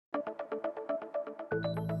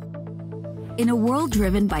In a world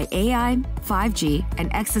driven by AI, 5G,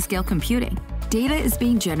 and exascale computing, data is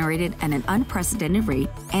being generated at an unprecedented rate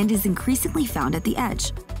and is increasingly found at the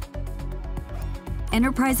edge.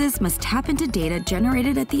 Enterprises must tap into data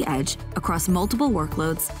generated at the edge across multiple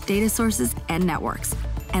workloads, data sources, and networks,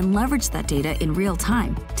 and leverage that data in real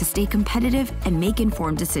time to stay competitive and make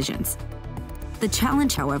informed decisions. The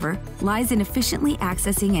challenge, however, lies in efficiently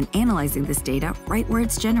accessing and analyzing this data right where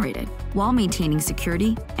it's generated, while maintaining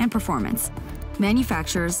security and performance.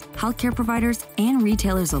 Manufacturers, healthcare providers, and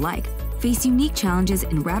retailers alike face unique challenges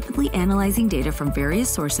in rapidly analyzing data from various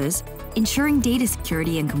sources, ensuring data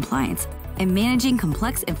security and compliance, and managing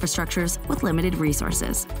complex infrastructures with limited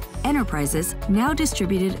resources. Enterprises, now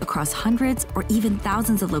distributed across hundreds or even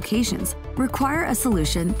thousands of locations, require a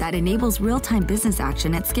solution that enables real-time business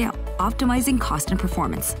action at scale, optimizing cost and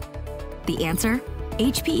performance. The answer?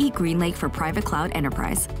 HPE GreenLake for Private Cloud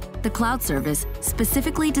Enterprise, the cloud service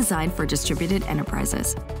specifically designed for distributed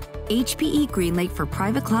enterprises. HPE GreenLake for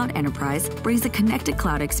Private Cloud Enterprise brings a connected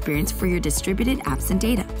cloud experience for your distributed apps and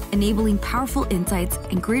data, enabling powerful insights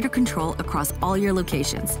and greater control across all your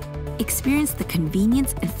locations. Experience the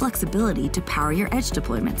convenience and flexibility to power your edge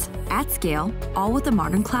deployments at scale, all with a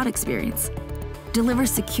modern cloud experience. Deliver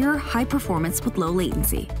secure, high performance with low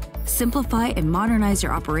latency. Simplify and modernize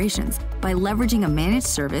your operations by leveraging a managed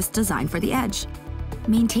service designed for the edge.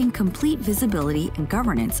 Maintain complete visibility and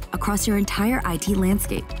governance across your entire IT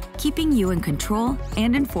landscape, keeping you in control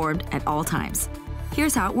and informed at all times.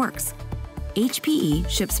 Here's how it works. HPE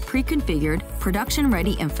ships pre-configured,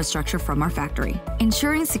 production-ready infrastructure from our factory,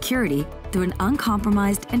 ensuring security through an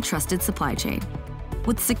uncompromised and trusted supply chain.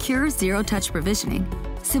 With secure zero-touch provisioning,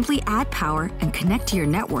 simply add power and connect to your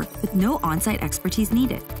network with no on-site expertise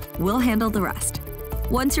needed. We'll handle the rest.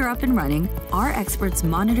 Once you're up and running, our experts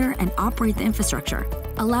monitor and operate the infrastructure,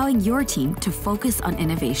 allowing your team to focus on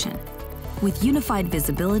innovation. With unified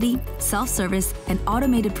visibility, self-service, and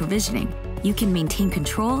automated provisioning, you can maintain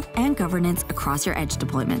control and governance across your edge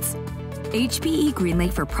deployments. HPE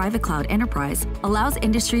GreenLake for Private Cloud Enterprise allows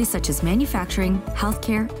industries such as manufacturing,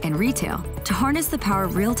 healthcare, and retail to harness the power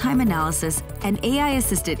of real-time analysis and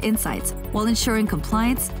AI-assisted insights while ensuring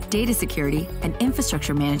compliance, data security, and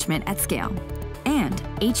infrastructure management at scale. And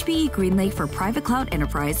HPE GreenLake for Private Cloud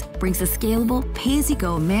Enterprise brings a scalable,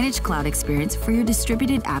 pay-as-you-go managed cloud experience for your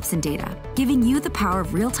distributed apps and data, giving you the power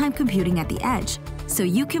of real-time computing at the edge so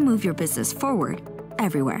you can move your business forward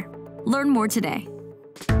everywhere. Learn more today.